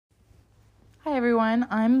Hi everyone,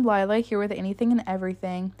 I'm Lila here with Anything and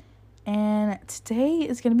Everything, and today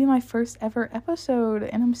is going to be my first ever episode,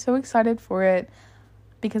 and I'm so excited for it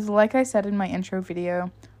because, like I said in my intro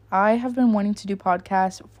video, I have been wanting to do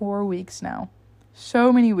podcasts for weeks now.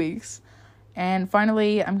 So many weeks. And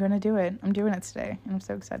finally, I'm going to do it. I'm doing it today, and I'm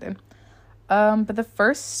so excited. But the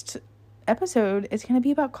first episode is going to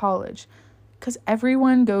be about college because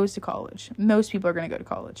everyone goes to college. Most people are going to go to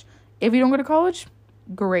college. If you don't go to college,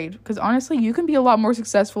 great, because honestly you can be a lot more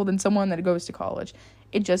successful than someone that goes to college.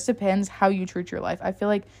 It just depends how you treat your life. I feel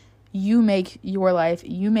like you make your life,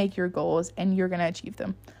 you make your goals, and you're gonna achieve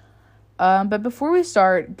them. But before we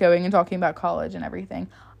start going and talking about college and everything,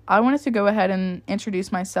 I wanted to go ahead and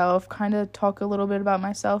introduce myself, kind of talk a little bit about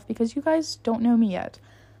myself because you guys don't know me yet.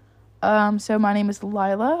 So my name is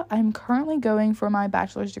Lila. I'm currently going for my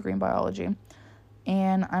bachelor's degree in biology,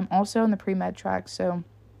 and I'm also in the pre-med track, so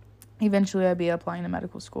eventually I'll be applying to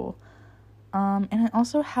medical school. And I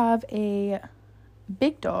also have a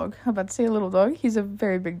big dog. I'm about to say a little dog. He's a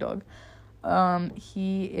very big dog.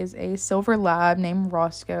 He is a silver lab named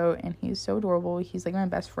Roscoe, and he's so adorable. He's like my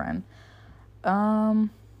best friend. And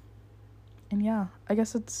yeah, I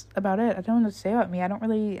guess that's about it. I don't know what to say about me. I don't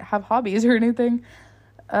really have hobbies or anything.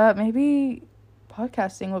 Maybe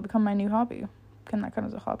podcasting will become my new hobby. Can that count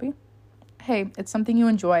as a hobby? Hey, it's something you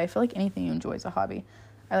enjoy. I feel like anything you enjoy is a hobby.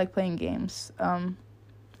 I like playing games. I'm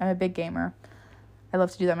a big gamer. I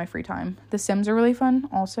love to do that in my free time. The Sims are really fun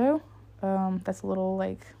also. That's a little,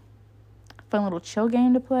 fun little chill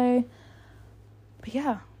game to play. But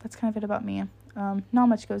yeah, that's kind of it about me. Not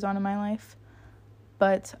much goes on in my life.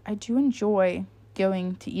 But I do enjoy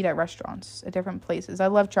going to eat at restaurants, at different places. I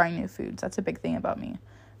love trying new foods. That's a big thing about me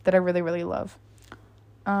that I really, really love.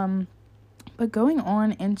 But going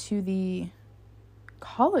on into the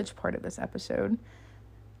college part of this episode,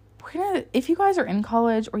 if you guys are in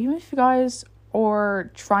college, or even if you guys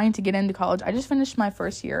are trying to get into college, I just finished my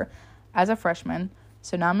first year as a freshman,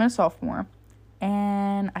 so now I'm a sophomore,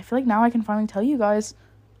 and I feel like now I can finally tell you guys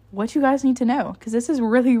what you guys need to know, because this is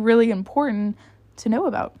really, really important to know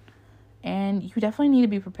about, and you definitely need to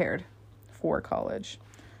be prepared for college.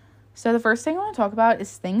 So the first thing I want to talk about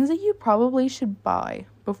is things that you probably should buy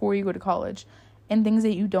before you go to college, and things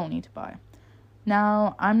that you don't need to buy.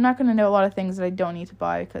 Now, I'm not going to know a lot of things that I don't need to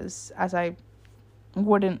buy because as I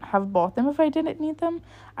wouldn't have bought them if I didn't need them.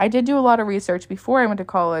 I did do a lot of research before I went to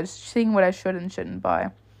college, seeing what I should and shouldn't buy.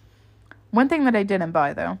 One thing that I didn't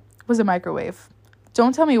buy, though, was a microwave.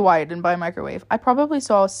 Don't tell me why I didn't buy a microwave. I probably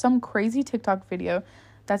saw some crazy TikTok video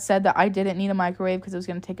that said that I didn't need a microwave because it was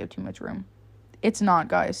going to take up too much room. It's not,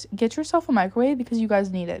 guys. Get yourself a microwave because you guys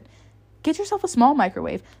need it. Get yourself a small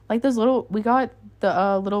microwave. Like those little, we got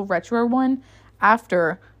the little retro one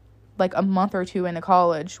after like a month or two into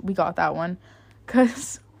college. We got that one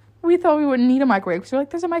because we thought we wouldn't need a microwave. So we're like,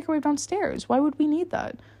 there's a microwave downstairs. Why would we need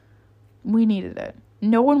that? We needed it.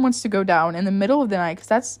 No one wants to go down in the middle of the night because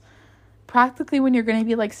that's practically when you're going to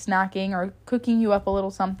be like snacking or cooking you up a little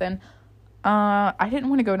something. I didn't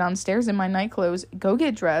want to go downstairs in my night clothes, go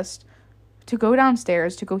get dressed, to go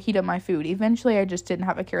downstairs to go heat up my food. Eventually, I just didn't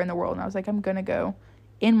have a care in the world, and I was like, I'm gonna go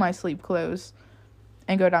in my sleep clothes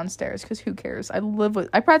and go downstairs because who cares?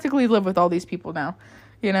 I practically live with all these people now,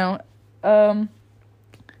 you know.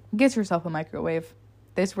 Get yourself a microwave.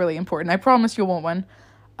 It's really important. I promise you'll want one.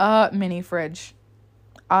 Mini fridge.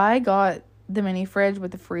 I got the mini fridge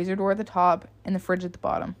with the freezer door at the top and the fridge at the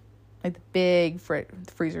bottom, like the big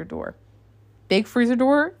freezer door. Big freezer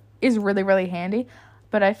door is really, really handy,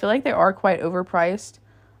 but I feel like they are quite overpriced.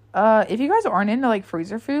 If you guys aren't into like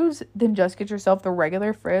freezer foods, then just get yourself the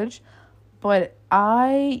regular fridge. But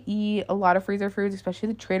I eat a lot of freezer foods, especially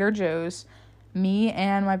the Trader Joe's. Me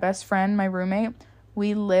and my best friend, my roommate,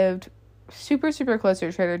 we lived super, super close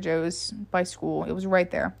to Trader Joe's by school. It was right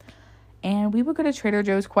there. And we would go to Trader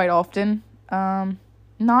Joe's quite often.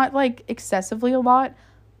 Not like excessively a lot,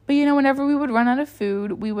 but you know, whenever we would run out of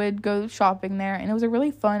food, we would go shopping there, and it was a really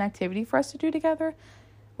fun activity for us to do together,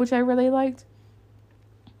 which I really liked.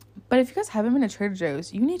 But if you guys haven't been to Trader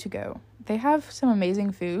Joe's, you need to go. They have some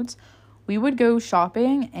amazing foods. We would go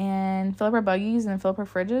shopping and fill up our buggies and fill up our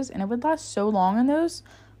fridges, and it would last so long in those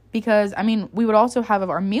because, I mean, we would also have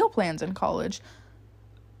our meal plans in college,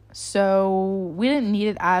 so we didn't need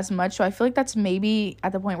it as much. So I feel like that's maybe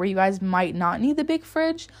at the point where you guys might not need the big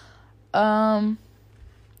fridge. But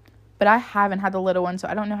I haven't had the little one, so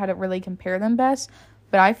I don't know how to really compare them best.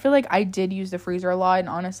 But I feel like I did use the freezer a lot, and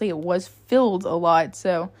honestly, it was filled a lot.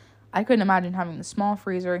 So I couldn't imagine having the small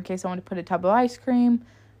freezer in case I wanted to put a tub of ice cream.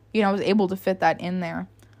 You know, I was able to fit that in there.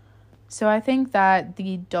 So I think that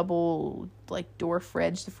the double, door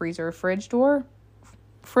fridge, the freezer fridge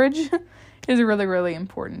is really, really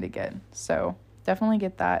important to get. So definitely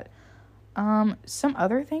get that. Some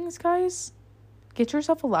other things, guys, get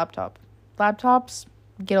yourself a laptop. Laptops,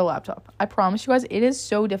 get a laptop. I promise you guys, it is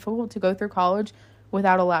so difficult to go through college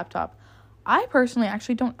without a laptop. I personally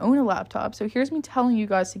actually don't own a laptop, so here's me telling you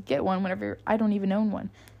guys to get one whenever I don't even own one.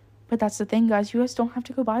 But that's the thing, guys, you guys don't have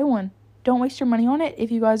to go buy one. Don't waste your money on it if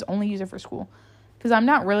you guys only use it for school. Because I'm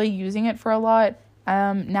not really using it for a lot.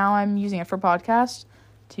 Now I'm using it for podcasts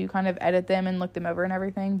to kind of edit them and look them over and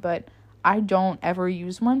everything, but I don't ever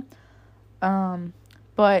use one.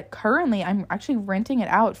 But currently I'm actually renting it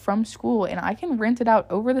out from school, and I can rent it out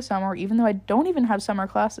over the summer even though I don't even have summer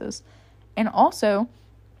classes. And also,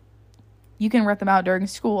 you can rent them out during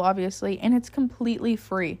school, obviously, and it's completely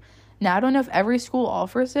free. Now, I don't know if every school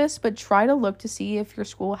offers this, but try to look to see if your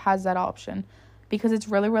school has that option, because it's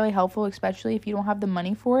really, really helpful, especially if you don't have the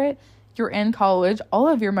money for it. You're in college. All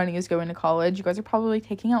of your money is going to college. You guys are probably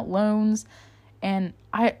taking out loans. And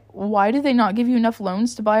why do they not give you enough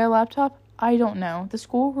loans to buy a laptop? I don't know. The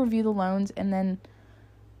school will review the loans, and then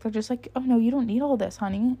they're just like, oh, no, you don't need all this,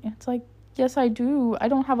 honey. And it's like, yes, I do. I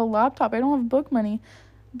don't have a laptop. I don't have book money.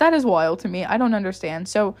 That is wild to me. I don't understand.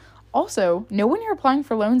 So also, know when you're applying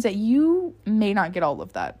for loans that you may not get all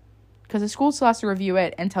of that, because the school still has to review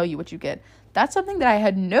it and tell you what you get. That's something that I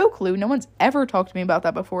had no clue. No one's ever talked to me about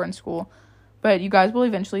that before in school, but you guys will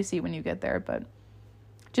eventually see when you get there. But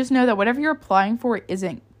just know that whatever you're applying for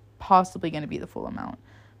isn't possibly going to be the full amount.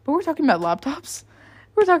 But we're talking about laptops.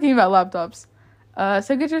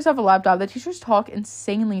 So get yourself a laptop. The teachers talk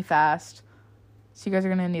insanely fast, so you guys are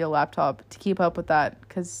going to need a laptop to keep up with that,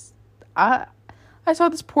 because I saw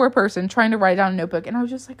this poor person trying to write down a notebook, and I was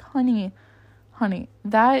just like, honey,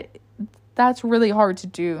 that's really hard to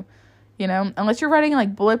do, you know, unless you're writing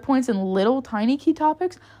like bullet points and little tiny key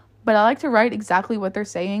topics. But I like to write exactly what they're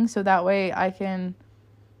saying, so that way I can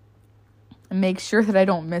make sure that I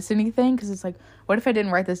don't miss anything, because it's like, what if I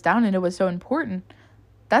didn't write this down and it was so important?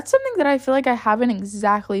 That's something that I feel like I haven't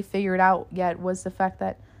exactly figured out yet, was the fact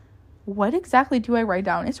that, what exactly do I write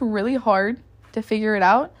down? It's really hard to figure it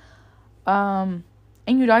out. And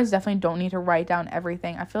you guys definitely don't need to write down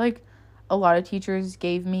everything. I feel like a lot of teachers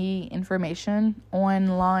gave me information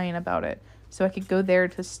online about it, so I could go there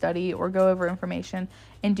to study or go over information.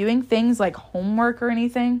 And doing things like homework or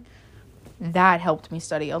anything, that helped me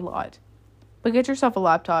study a lot. But get yourself a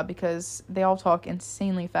laptop, because they all talk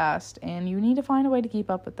insanely fast, and you need to find a way to keep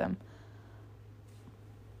up with them.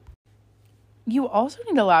 You also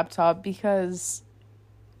need a laptop because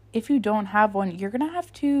if you don't have one, you're going to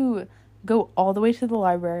have to go all the way to the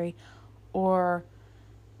library, or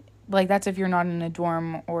like, that's if you're not in a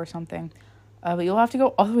dorm or something. But you'll have to go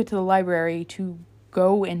all the way to the library to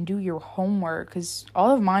go and do your homework, because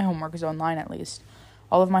all of my homework is online. At least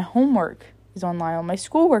all of my homework is online. All my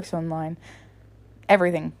schoolwork's online.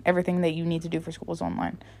 Everything that you need to do for school is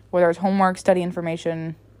online, whether it's homework, study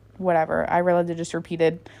information, whatever. I realized I just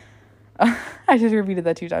repeated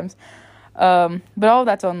that 2 times. But all of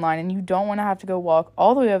that's online, and you don't want to have to go walk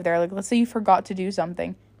all the way over there. Like, let's say you forgot to do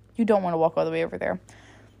something. You don't want to walk all the way over there.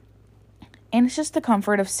 And it's just the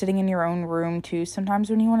comfort of sitting in your own room too sometimes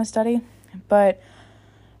when you want to study. But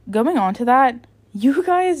going on to that, you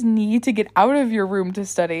guys need to get out of your room to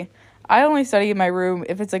study. I only study in my room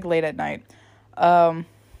if it's like late at night.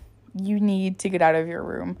 You need to get out of your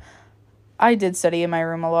room. I did study in my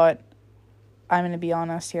room a lot. I'm going to be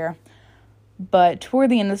honest here. But toward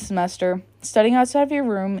the end of the semester, studying outside of your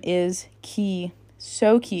room is key.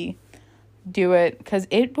 So key. Do it, because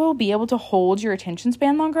it will be able to hold your attention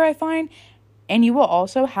span longer, I find. And you will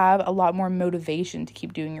also have a lot more motivation to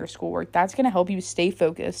keep doing your schoolwork. That's going to help you stay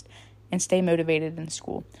focused and stay motivated in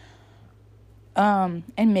school. And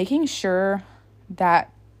making sure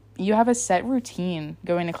that you have a set routine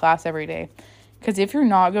going to class every day. Because if you're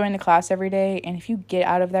not going to class every day, and if you get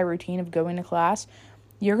out of that routine of going to class,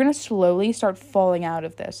 you're going to slowly start falling out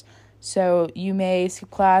of this. So you may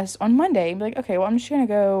skip class on Monday and be like, okay, well, I'm just going to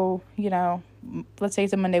go, let's say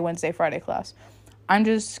it's a Monday, Wednesday, Friday class. I'm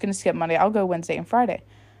just going to skip Monday. I'll go Wednesday and Friday.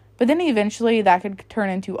 But then eventually that could turn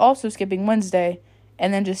into also skipping Wednesday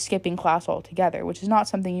and then just skipping class altogether, which is not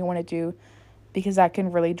something you want to do, because that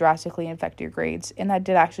can really drastically affect your grades. And that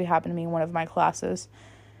did actually happen to me in one of my classes.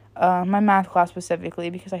 My math class specifically,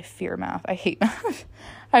 because I fear math. I hate math.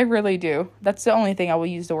 I really do. That's the only thing I will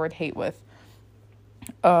use the word hate with.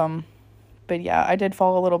 But yeah, I did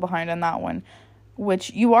fall a little behind on that one,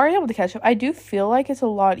 which you are able to catch up. I do feel like it's a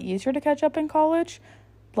lot easier to catch up in college.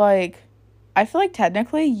 Like, I feel like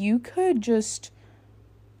technically you could just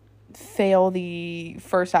fail the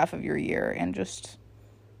first half of your year and just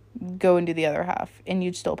go and do the other half, and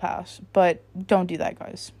you'd still pass. But don't do that,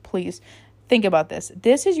 guys. Please. think about this.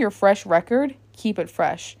 This is your fresh record. Keep it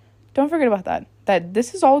fresh. Don't forget about that. That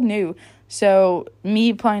this is all new. So me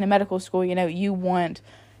applying to medical school, you want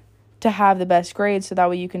to have the best grades so that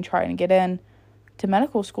way you can try and get in to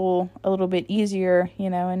medical school a little bit easier,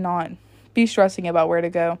 and not be stressing about where to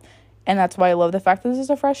go. And that's why I love the fact that this is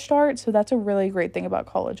a fresh start. So that's a really great thing about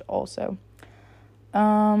college also.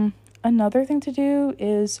 Another thing to do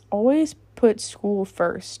is always put school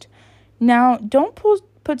first. Now, don't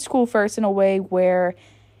put school first in a way where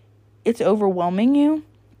it's overwhelming you,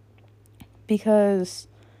 because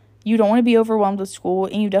you don't want to be overwhelmed with school,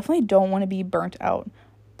 and you definitely don't want to be burnt out.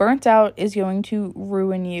 Burnt out is going to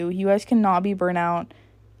ruin you. You guys cannot be burnt out.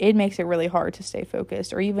 It makes it really hard to stay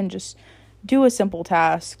focused or even just do a simple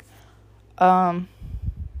task. Now,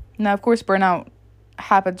 of course, burnout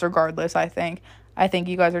happens regardless, I think. I think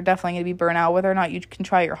you guys are definitely going to be burnt out whether or not you can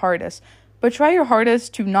try your hardest. But try your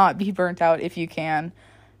hardest to not be burnt out if you can,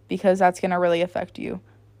 because that's going to really affect you.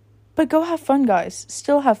 But go have fun, guys.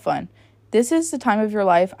 Still have fun. This is the time of your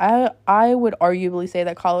life. I would arguably say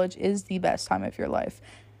that college is the best time of your life.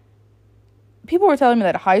 People were telling me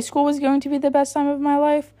that high school was going to be the best time of my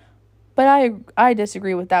life, but I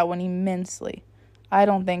disagree with that one immensely. I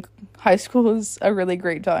don't think high school is a really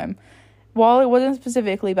great time. While it wasn't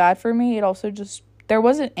specifically bad for me, it also just, there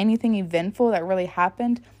wasn't anything eventful that really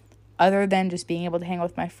happened other than just being able to hang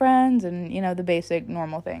with my friends and, the basic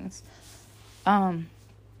normal things.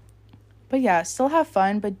 But yeah, still have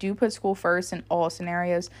fun, but do put school first in all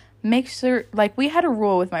scenarios. Make sure, we had a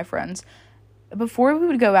rule with my friends. Before we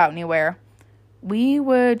would go out anywhere, we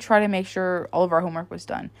would try to make sure all of our homework was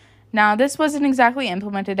done. Now, this wasn't exactly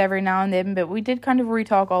implemented every now and then, but we did kind of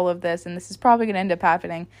retalk all of this, and this is probably going to end up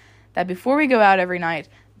happening, that before we go out every night,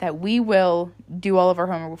 that we will do all of our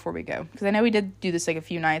homework before we go. Because I know we did do this a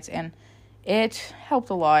few nights, and it helped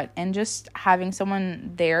a lot. And just having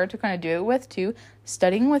someone there to kind of do it with, too,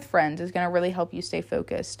 studying with friends is going to really help you stay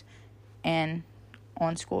focused and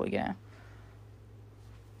on school,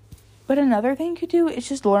 But another thing you could do is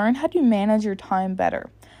just learn how to manage your time better.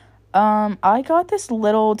 I got this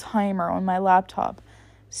little timer on my laptop.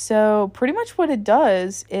 So pretty much what it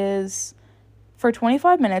does is for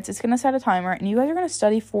 25 minutes, it's going to set a timer, and you guys are going to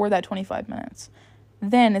study for that 25 minutes.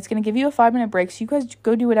 Then it's going to give you a 5-minute break, so you guys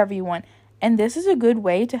go do whatever you want. And this is a good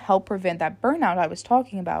way to help prevent that burnout I was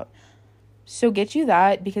talking about. So get you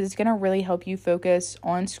that, because it's going to really help you focus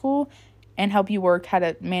on school and help you work how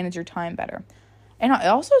to manage your time better. And I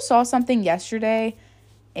also saw something yesterday,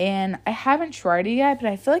 and I haven't tried it yet, but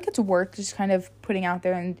I feel like it's worth just kind of putting out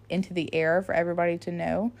there and into the air for everybody to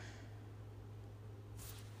know,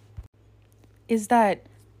 is that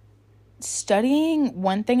studying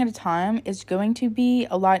one thing at a time is going to be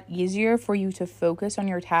a lot easier for you to focus on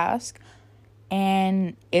your task,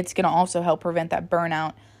 and it's going to also help prevent that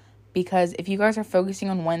burnout, because if you guys are focusing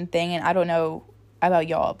on one thing, and I don't know about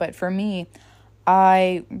y'all, but for me,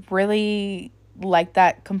 I really like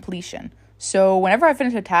that completion. So whenever I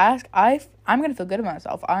finish a task, I'm going to feel good about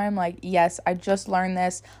myself. I'm like, yes, I just learned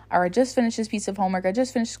this, or I just finished this piece of homework, I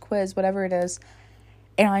just finished this quiz, whatever it is,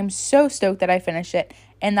 and I'm so stoked that I finished it,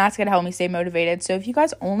 and that's going to help me stay motivated. So if you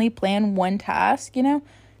guys only plan one task,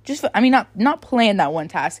 not plan that one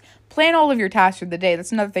task, plan all of your tasks for the day.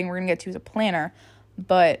 That's another thing we're going to get to as a planner,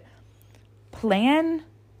 but plan,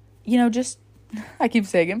 just, I keep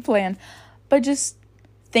saying it, plan, but just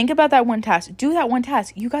think about that one task. Do that one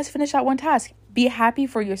task. You guys finish that one task. Be happy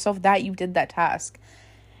for yourself that you did that task.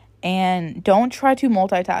 And don't try to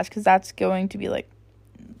multitask, because that's going to be like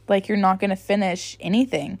you're not going to finish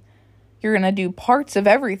anything. You're going to do parts of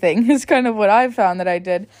everything is kind of what I've found that I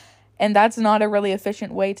did. And that's not a really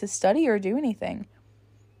efficient way to study or do anything.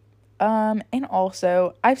 And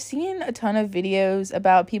also, I've seen a ton of videos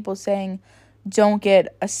about people saying, don't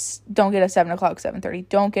get a 7 o'clock, 7:30.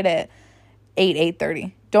 Don't get it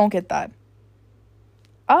 8:30. Don't get that.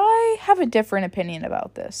 I have a different opinion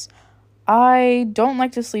about this. I don't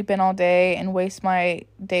like to sleep in all day and waste my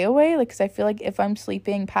day away, because I feel like if I'm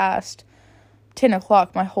sleeping past 10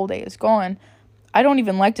 o'clock, my whole day is gone. I don't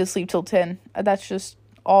even like to sleep till 10. That's just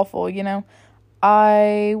awful,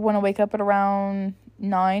 I want to wake up at around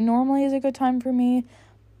 9 normally is a good time for me.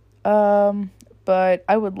 But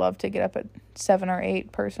I would love to get up at 7 or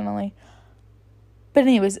 8 personally. But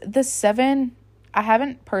anyways, the 7, I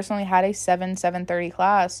haven't personally had a 7:30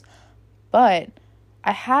 class, but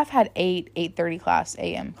I have had 8:30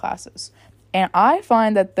 a.m. classes. And I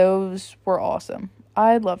find that those were awesome.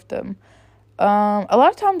 I loved them. A lot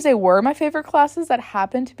of times they were my favorite classes that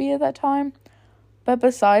happened to be at that time. But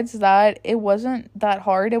besides that, it wasn't that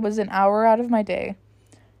hard. It was an hour out of my day.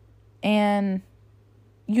 And,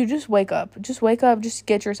 you just wake up. Just wake up. Just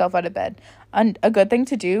get yourself out of bed. And a good thing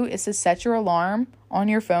to do is to set your alarm on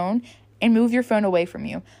your phone and move your phone away from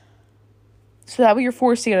you. So that way you're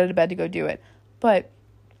forced to get out of bed to go do it. But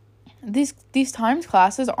these timed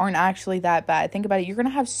classes aren't actually that bad. Think about it. You're going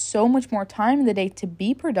to have so much more time in the day to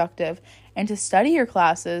be productive and to study your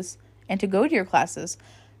classes and to go to your classes.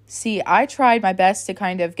 See, I tried my best to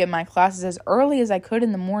kind of get my classes as early as I could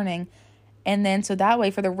in the morning. And then so that way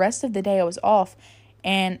for the rest of the day I was off.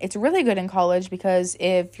 And it's really good in college because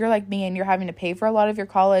if you're like me and you're having to pay for a lot of your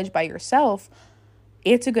college by yourself,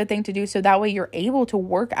 it's a good thing to do. So that way you're able to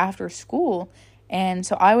work after school. And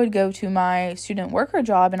so I would go to my student worker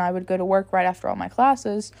job and I would go to work right after all my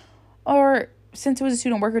classes. Or since it was a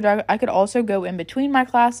student worker job, I could also go in between my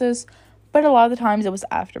classes. But a lot of the times it was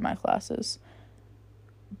after my classes.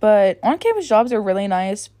 But on-campus jobs are really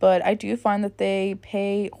nice, but I do find that they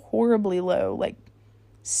pay horribly low, like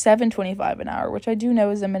 $7.25 an hour, which I do know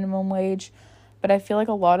is a minimum wage. But I feel like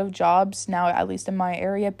a lot of jobs now, at least in my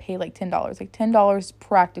area, pay like $10. Like $10 is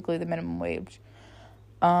practically the minimum wage.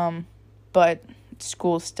 But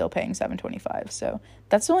school's still paying $7.25. So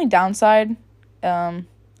that's the only downside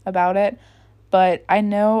about it. But I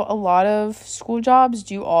know a lot of school jobs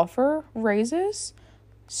do offer raises.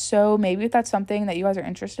 So maybe if that's something that you guys are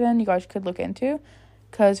interested in, you guys could look into.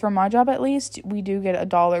 Because for my job, at least, we do get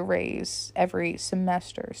 $1 raise every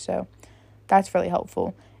semester. So that's really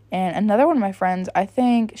helpful. And another one of my friends, I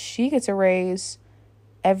think she gets a raise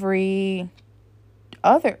every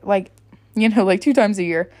other, like 2 times a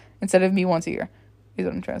year instead of me once a year, is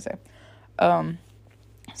what I'm trying to say.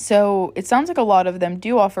 So it sounds like a lot of them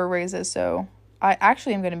do offer raises. So I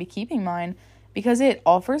actually am going to be keeping mine because it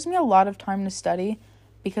offers me a lot of time to study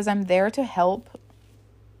because I'm there to help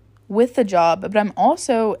with the job, but I'm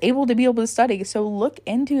also able to study. So look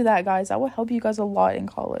into that, guys. That will help you guys a lot in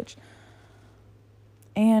college.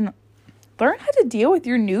 And learn how to deal with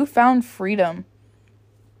your newfound freedom.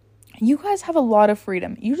 You guys have a lot of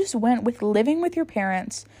freedom. You just went with living with your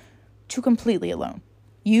parents to completely alone.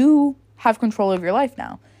 You have control of your life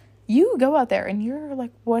now. You go out there and you're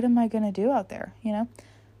like, what am I going to do out there?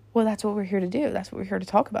 Well, that's what we're here to do. That's what we're here to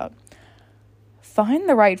talk about. Find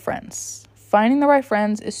the right friends. Finding the right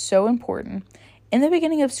friends is so important. In the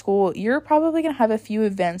beginning of school, you're probably going to have a few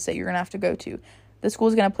events that you're going to have to go to. The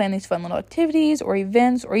school's going to plan these fun little activities or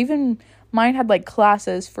events, or even mine had like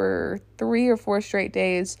classes for 3 or 4 straight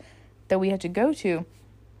days that we had to go to.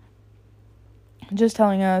 Just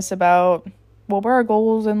telling us about, what are our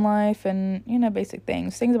goals in life and, basic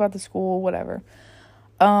things about the school, whatever.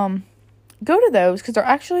 Go to those because they're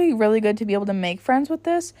actually really good to be able to make friends with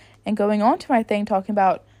this. And going on to my thing, talking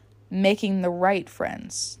about making the right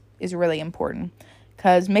friends is really important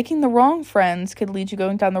because making the wrong friends could lead you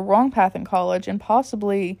going down the wrong path in college and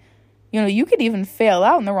possibly, you could even fail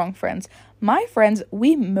out in the wrong friends. My friends,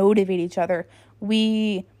 we motivate each other.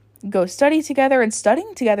 We go study together, and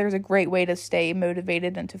studying together is a great way to stay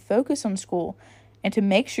motivated and to focus on school and to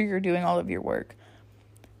make sure you're doing all of your work.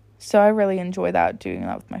 So I really enjoy doing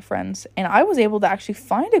that with my friends. And I was able to actually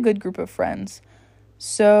find a good group of friends.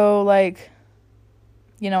 So I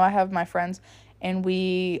have my friends and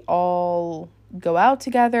we all go out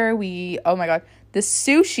together. Oh my God, the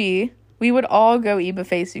sushi, we would all go eat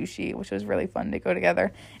buffet sushi, which was really fun to go together.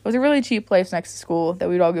 It was a really cheap place next to school that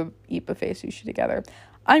we'd all go eat buffet sushi together.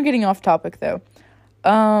 I'm getting off topic though.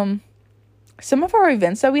 Some of our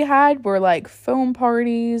events that we had were like foam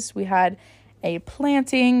parties. We had a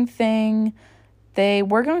planting thing. They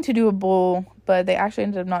were going to do a bowl, but they actually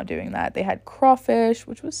ended up not doing that. They had crawfish,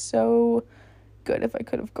 which was so good. If I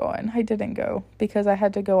could have gone, I didn't go because I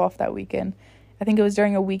had to go off that weekend. I think it was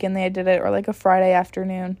during a weekend they did it, or like a Friday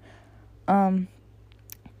afternoon. But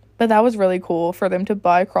that was really cool for them to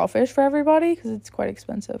buy crawfish for everybody because it's quite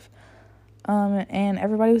expensive. And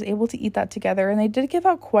everybody was able to eat that together. And they did give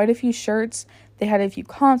out quite a few shirts. They had a few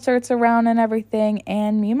concerts around and everything.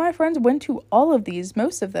 And me and my friends went to all of these,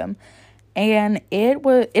 most of them. And it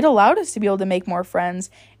allowed us to be able to make more friends.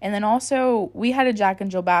 And then also, we had a Jack and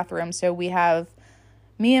Jill bathroom. So we have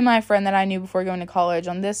me and my friend that I knew before going to college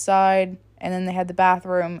on this side. And then they had the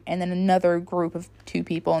bathroom. And then another group of 2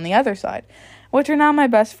 people on the other side, which are now my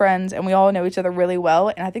best friends. And we all know each other really well.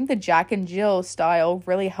 And I think the Jack and Jill style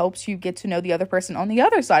really helps you get to know the other person on the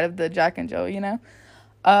other side of the Jack and Jill,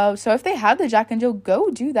 So if they have the Jack and Jill, go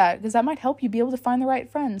do that. Because that might help you be able to find the right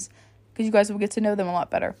friends. Because you guys will get to know them a lot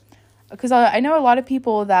better. Because I know a lot of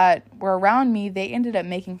people that were around me, they ended up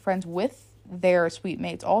making friends with their suite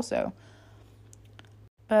mates also.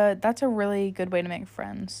 But that's a really good way to make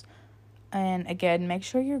friends. And again, make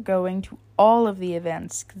sure you're going to all of the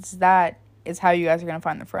events because that is how you guys are going to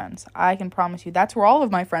find the friends. I can promise you that's where all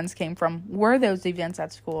of my friends came from, were those events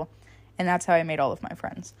at school. And that's how I made all of my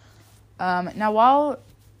friends. Now, while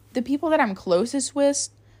the people that I'm closest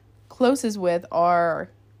with are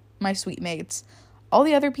my sweet mates, all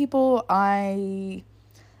the other people, I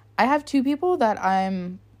have 2 people that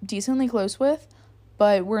I'm decently close with,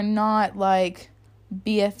 but we're not like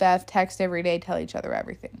BFF, text every day, tell each other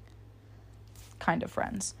everything kind of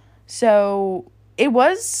friends. So it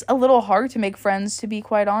was a little hard to make friends, to be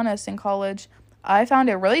quite honest, in college. I found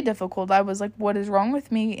it really difficult. I was like, what is wrong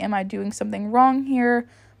with me? Am I doing something wrong here?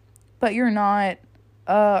 But you're not.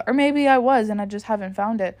 Or maybe I was and I just haven't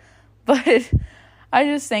found it. But I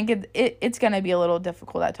just think it's going to be a little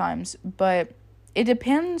difficult at times. But it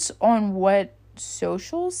depends on what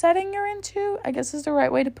social setting you're into, I guess is the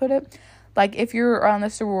right way to put it. Like, if you're around the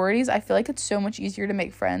sororities, I feel like it's so much easier to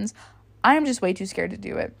make friends. I am just way too scared to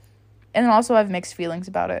do it. And then also I have mixed feelings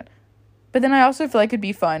about it. But then I also feel like it'd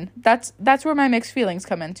be fun. That's where my mixed feelings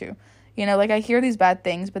come into. You know, like, I hear these bad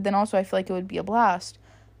things, but then also I feel like it would be a blast.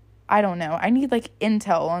 I don't know. I need, like,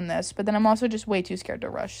 intel on this. But then I'm also just way too scared to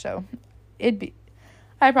rush. So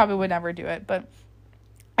I probably would never do it. But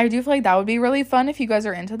I do feel like that would be really fun if you guys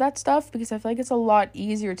are into that stuff. Because I feel like it's a lot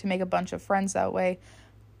easier to make a bunch of friends that way.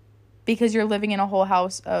 Because you're living in a whole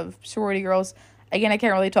house of sorority girls. Again, I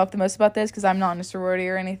can't really talk the most about this because I'm not in a sorority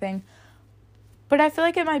or anything. But I feel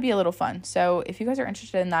like it might be a little fun. So if you guys are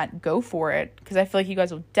interested in that, go for it. Because I feel like you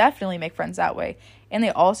guys will definitely make friends that way. And they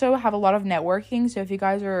also have a lot of networking. So if you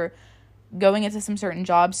guys are going into some certain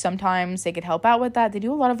jobs, sometimes they could help out with that. They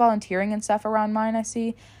do a lot of volunteering and stuff around mine, I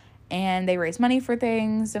see. And they raise money for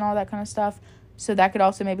things and all that kind of stuff. So that could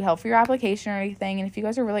also maybe help for your application or anything. And if you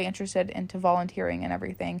guys are really interested into volunteering and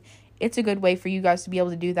everything, it's a good way for you guys to be able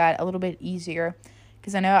to do that a little bit easier.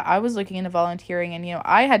 Because I know I was looking into volunteering and, you know,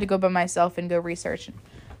 I had to go by myself and go research and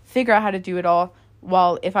figure out how to do it all.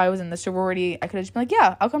 While if I was in the sorority, I could have just been like,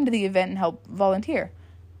 yeah, I'll come to the event and help volunteer.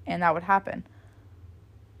 And that would happen.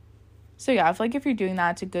 So yeah, I feel like if you're doing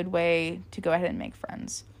that, it's a good way to go ahead and make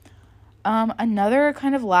friends. Another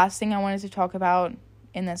kind of last thing I wanted to talk about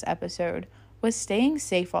in this episode was staying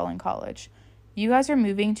safe while in college. You guys are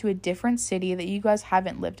moving to a different city that you guys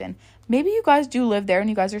haven't lived in. Maybe you guys do live there and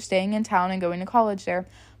you guys are staying in town and going to college there.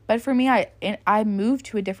 But for me, I moved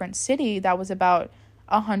to a different city that was about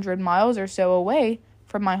 100 miles or so away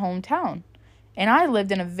from my hometown. And I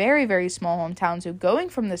lived in a very, very small hometown. So going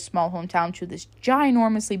from this small hometown to this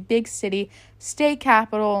ginormously big city, state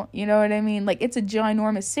capital, you know what I mean? Like, it's a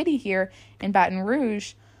ginormous city here in Baton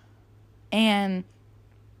Rouge. And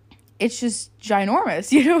it's just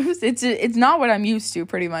ginormous, you know, it's not what I'm used to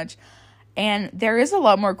pretty much. And there is a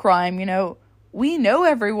lot more crime, you know, we know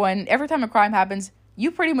everyone. Every time a crime happens, you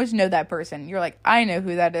pretty much know that person. You're like, I know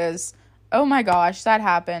who that is. Oh my gosh, that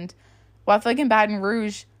happened. Well, I feel like in Baton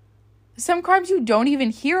Rouge, some crimes you don't even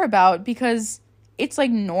hear about because it's like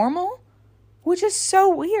normal, which is so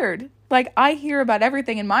weird. Like, I hear about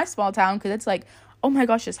everything in my small town because it's like, oh my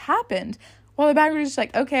gosh, this happened. Well, the Baton Rouge is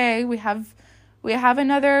like, okay, we have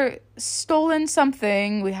another stolen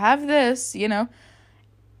something. We have this, you know.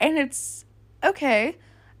 And it's okay.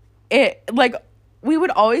 We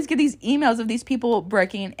would always get these emails of these people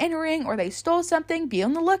breaking and entering, or they stole something. Be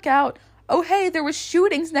on the lookout. Oh, hey, there was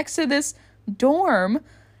shootings next to this dorm.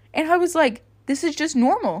 And I was like, this is just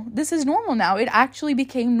normal. This is normal now. It actually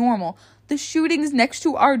became normal. The shootings next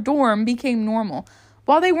to our dorm became normal.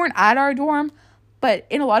 While they weren't at our dorm, but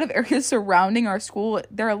in a lot of areas surrounding our school,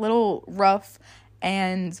 they're a little rough,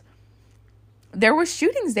 and there were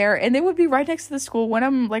shootings there, and they would be right next to the school. One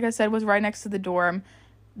of them, like I said, was right next to the dorm.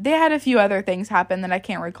 They had a few other things happen that I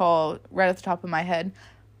can't recall right off the top of my head,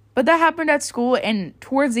 but that happened at school, and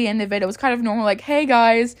towards the end of it, it was kind of normal, like, hey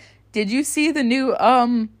guys, did you see the new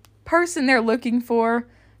person they're looking for?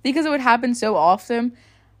 Because it would happen so often,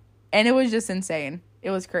 and it was just insane.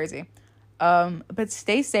 It was crazy. But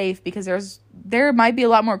stay safe, because there might be a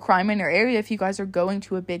lot more crime in your area if you guys are going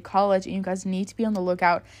to a big college, and you guys need to be on the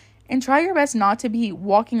lookout, and try your best not to be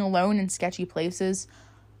walking alone in sketchy places.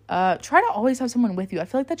 Try to always have someone with you. I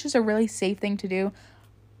feel like that's just a really safe thing to do.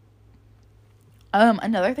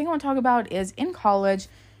 Another thing I want to talk about is in college,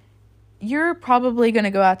 you're probably going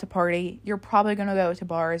to go out to party. You're probably going to go to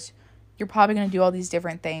bars. You're probably going to do all these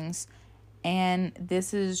different things. And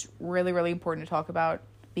this is really, really important to talk about,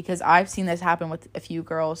 because I've seen this happen with a few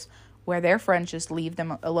girls where their friends just leave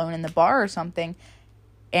them alone in the bar or something.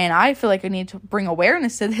 And I feel like I need to bring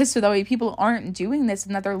awareness to this so that way people aren't doing this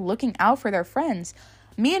and that they're looking out for their friends.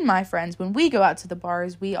 Me and my friends, when we go out to the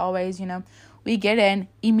bars, we always, you know, we get in,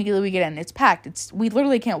 immediately we get in. It's packed. We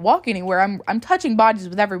literally can't walk anywhere. I'm touching bodies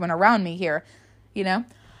with everyone around me here, you know.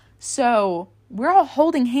 So we're all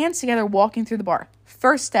holding hands together walking through the bar.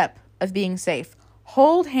 First step of being safe.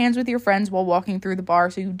 Hold hands with your friends while walking through the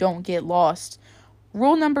bar so you don't get lost.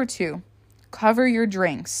 Rule number 2, cover your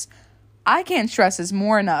drinks. I can't stress this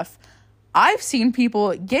more enough. I've seen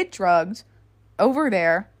people get drugged over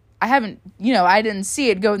there. I didn't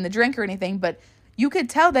see it go in the drink or anything, but you could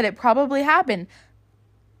tell that it probably happened.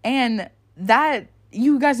 And that,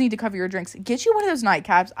 you guys need to cover your drinks. Get you one of those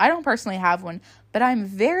nightcaps. I don't personally have one, but I'm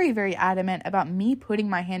very, very adamant about me putting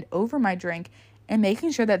my hand over my drink and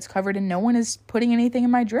making sure that's covered and no one is putting anything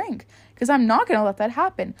in my drink, because I'm not going to let that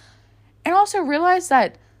happen. And also realize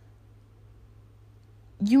that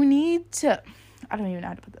you need to, I don't even know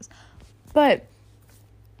how to put this, but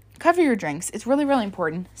cover your drinks. It's really, really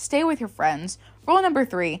important. Stay with your friends. Rule number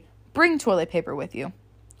 3, bring toilet paper with you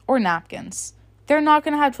or napkins. They're not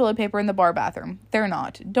going to have toilet paper in the bar bathroom. They're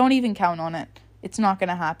not. Don't even count on it. It's not going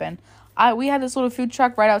to happen. We had this little food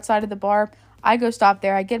truck right outside of the bar. I go stop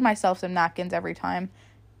there. I get myself some napkins every time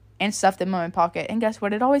and stuff them in my pocket. And guess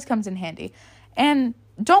what? It always comes in handy. And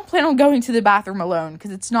don't plan on going to the bathroom alone,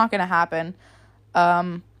 because it's not going to happen.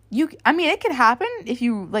 It could happen if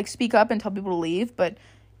you speak up and tell people to leave. But,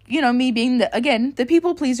 me being the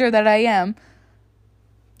people pleaser that I am,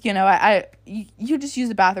 you just use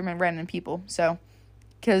the bathroom and random people. So,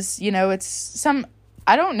 because,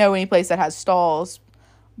 I don't know any place that has stalls,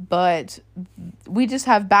 but we just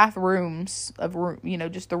have bathrooms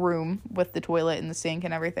just the room with the toilet and the sink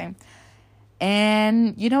and everything.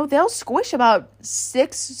 And, they'll squish about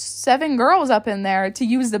 6-7 girls up in there to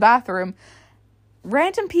use the bathroom.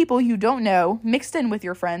 Random people you don't know, mixed in with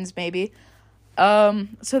your friends, maybe. So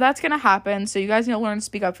that's going to happen. So you guys need to learn to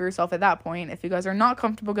speak up for yourself at that point if you guys are not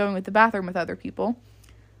comfortable going with the bathroom with other people.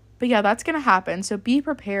 But yeah, that's going to happen. So be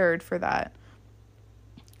prepared for that.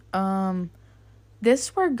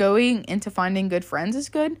 This where going into finding good friends is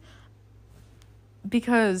good,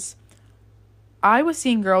 because I was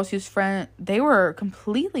seeing girls whose they were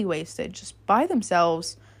completely wasted just by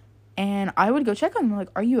themselves, and I would go check on them, like,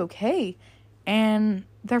 are you okay? And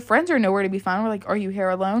their friends are nowhere to be found. We're like, are you here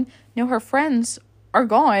alone? No, her friends are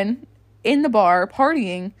gone in the bar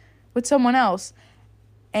partying with someone else,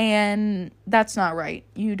 and that's not right.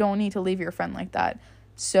 You don't need to leave your friend like that.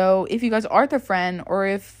 So if you guys are the friend, or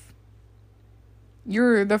if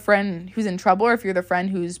you're the friend who's in trouble, or if you're the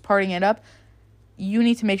friend who's partying it up, you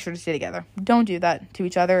need to make sure to stay together. Don't do that to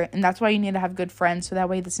each other. And that's why you need to have good friends, so that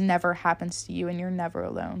way this never happens to you and you're never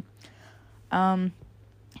alone.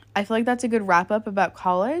 I feel like that's a good wrap up about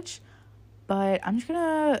college, but I'm just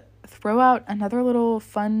gonna throw out another little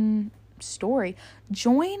fun story.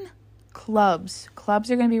 Join clubs.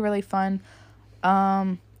 Clubs are gonna be really fun.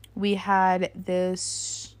 We had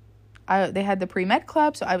they had the pre-med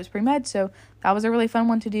club, so I was pre-med, so that was a really fun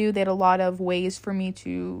one to do. They had a lot of ways for me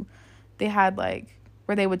to, they had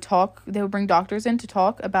where they would bring doctors in to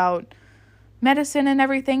talk about medicine and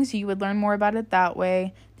everything, so you would learn more about it that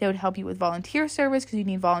way. They would help you with volunteer service, because you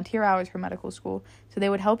need volunteer hours for medical school, so they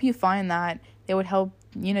would help you find that. They would help,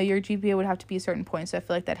 your GPA would have to be a certain point, so I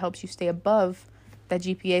feel like that helps you stay above that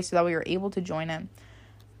GPA, so that way you're able to join it.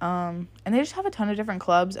 And they just have a ton of different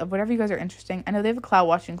clubs of whatever you guys are interested in. I know they have a cloud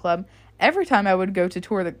watching club. Every time I would go to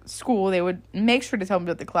tour the school, they would make sure to tell me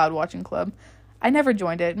about the cloud watching club. I never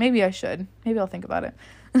joined it. Maybe I should. Maybe I'll think about it.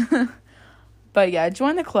 But yeah,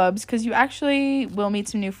 join the clubs, because you actually will meet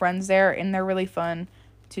some new friends there, and they're really fun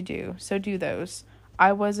to do. So do those.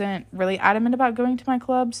 I wasn't really adamant about going to my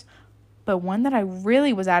clubs, but one that I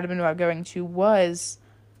really was adamant about going to was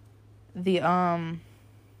the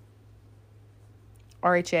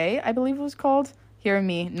RHA, I believe it was called. Hearing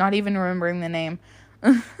me not even remembering the name.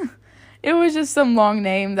 It was just some long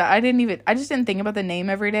name that I just didn't think about the name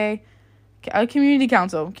every day. Community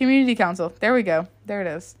council. There we go. There it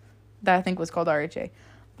is. That I think was called RHA.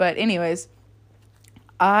 But anyways,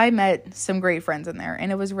 I met some great friends in there,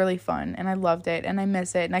 and it was really fun, and I loved it, and I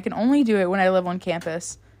miss it, and I can only do it when I live on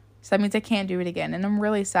campus. So that means I can't do it again, and I'm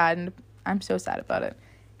really sad, and I'm so sad about it,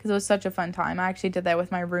 because it was such a fun time. I actually did that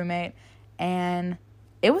with my roommate, and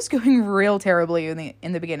it was going real terribly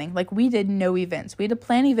in the beginning. We did no events. We had to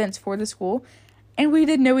plan events for the school, and we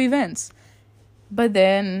did no events. But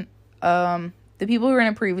then the people who were in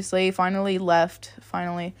it previously finally left,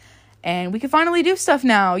 and we could finally do stuff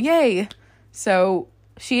now. Yay! So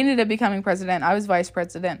she ended up becoming president. I was vice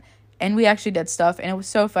president, and we actually did stuff, and it was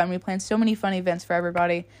so fun. We planned so many fun events for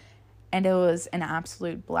everybody, and it was an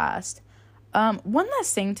absolute blast. One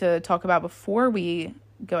last thing to talk about before we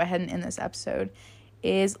go ahead and end this episode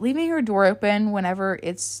is leaving your door open whenever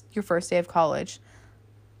it's your first day of college.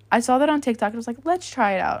 I saw that on TikTok, and I was like, let's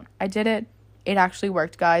try it out. I did it. It actually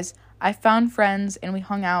worked, guys. I found friends and we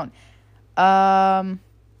hung out.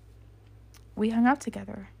 We hung out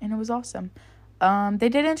together and it was awesome. They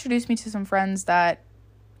did introduce me to some friends that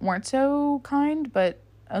weren't so kind, but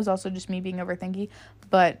it was also just me being overthinky.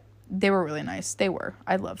 But they were really nice. They were.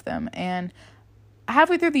 I loved them. And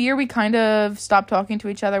halfway through the year, we kind of stopped talking to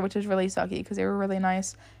each other, which was really sucky because they were really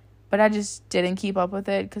nice. But I just didn't keep up with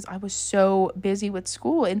it because I was so busy with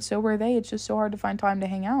school, and so were they. It's just so hard to find time to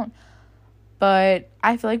hang out. But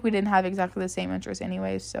I feel like we didn't have exactly the same interests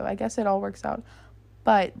anyways, so I guess it all works out.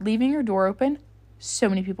 But leaving your door open, so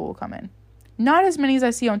many people will come in. Not as many as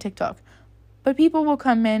I see on TikTok, but people will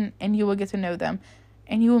come in and you will get to know them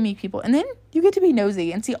and you will meet people. And then you get to be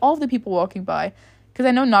nosy and see all of the people walking by. Because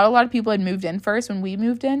I know not a lot of people had moved in first when we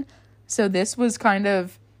moved in. So this was kind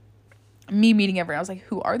of me meeting everyone. I was like,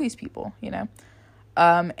 who are these people, you know?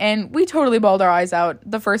 And we totally bawled our eyes out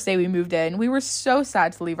the first day we moved in. We were so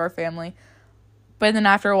sad to leave our family. But then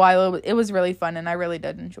after a while, it was really fun. And I really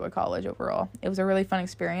did enjoy college overall. It was a really fun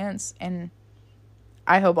experience. And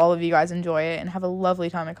I hope all of you guys enjoy it and have a lovely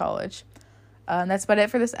time at college. That's about it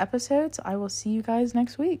for this episode. So I will see you guys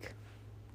next week.